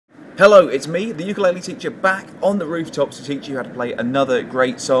Hello, it's me, the ukulele teacher, back on the rooftops to teach you how to play another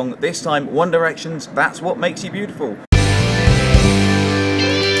great song. This time, One Direction's That's What Makes You Beautiful.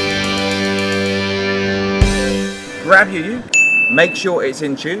 Grab your uke, make sure it's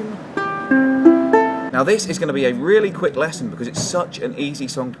in tune. Now this is going to be a really quick lesson because it's such an easy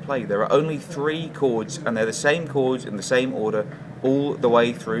song to play. There are only 3 chords and they're the same chords in the same order all the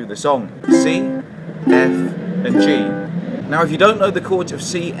way through the song. C, F and G. Now if you don't know the chords of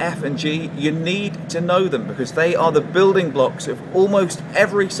C, F and G, you need to know them because they are the building blocks of almost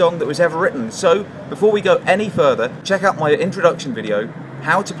every song that was ever written. So before we go any further, check out my introduction video,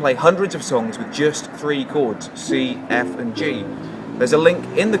 how to play hundreds of songs with just 3 chords, C, F and G. There's a link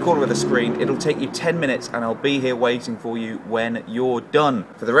in the corner of the screen. It'll take you 10 minutes and I'll be here waiting for you when you're done.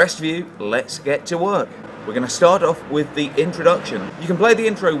 For the rest of you, let's get to work. We're going to start off with the introduction. You can play the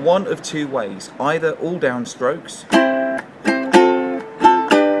intro one of 2 ways, either all down strokes,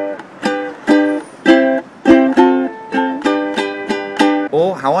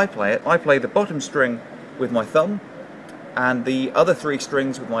 or how I play the bottom string with my thumb and the other 3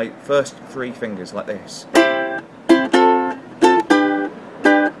 strings with my first 3 fingers, like this.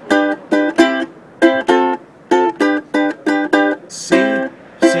 C,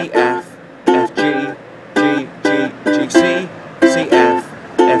 C, F, F, G, G, G, G, C, C, F,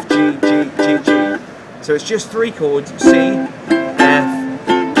 F, G, G, G, G. So it's just 3 chords, C, F,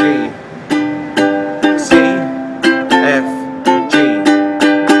 G, C, F, G.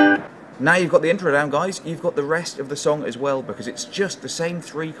 Now you've got the intro down, guys, you've got the rest of the song as well because it's just the same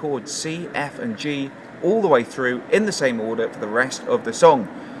 3 chords, C, F and G, all the way through in the same order for the rest of the song.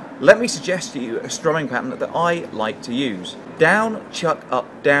 Let me suggest to you a strumming pattern that I like to use. Down, chuck,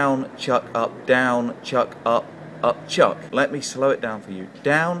 up, down, chuck, up, down, chuck, up, chuck. Let me slow it down for you.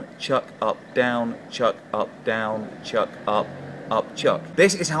 Down, chuck, up, down, chuck, down, chuck, up, chuck.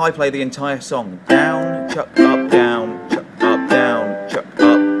 This is how I play the entire song. Down, chuck, up, down, chuck, down, chuck,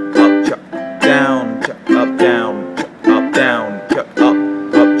 chuck. Down, chuck, up, down, chuck, down, chuck,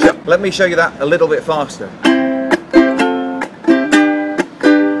 chuck. Let me show you that a little bit faster.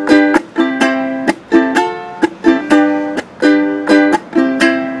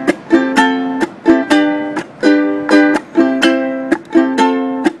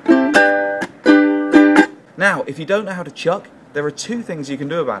 Now, if you don't know how to chuck, there are 2 things you can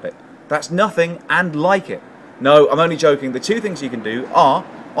do about it. That's nothing and like it. No, I'm only joking. The 2 things you can do are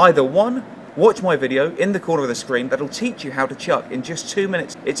either 1, watch my video in the corner of the screen that'll teach you how to chuck in just 2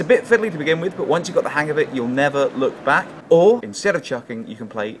 minutes. It's a bit fiddly to begin with, but once you've got the hang of it, you'll never look back. Or, instead of chucking, you can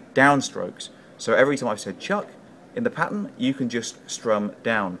play downstrokes. So every time I've said chuck in the pattern, you can just strum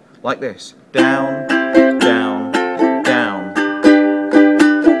down. Like this. Down, down, down.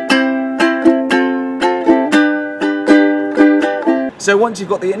 So once you've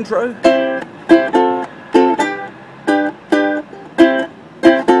got the intro,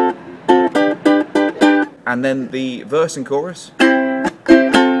 and then the verse and chorus,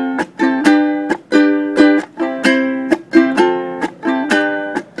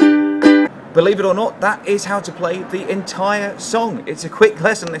 believe it or not, that is how to play the entire song. It's a quick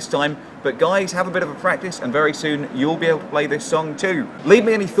lesson this time, but guys, have a bit of a practice and very soon you'll be able to play this song too. Leave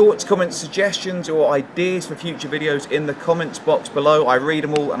me any thoughts, comments, suggestions or ideas for future videos in the comments box below. I read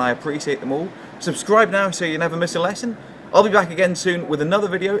them all and I appreciate them all. Subscribe now so you never miss a lesson. I'll be back again soon with another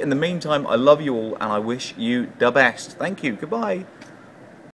video. In the meantime, I love you all and I wish you the best. Thank you. Goodbye.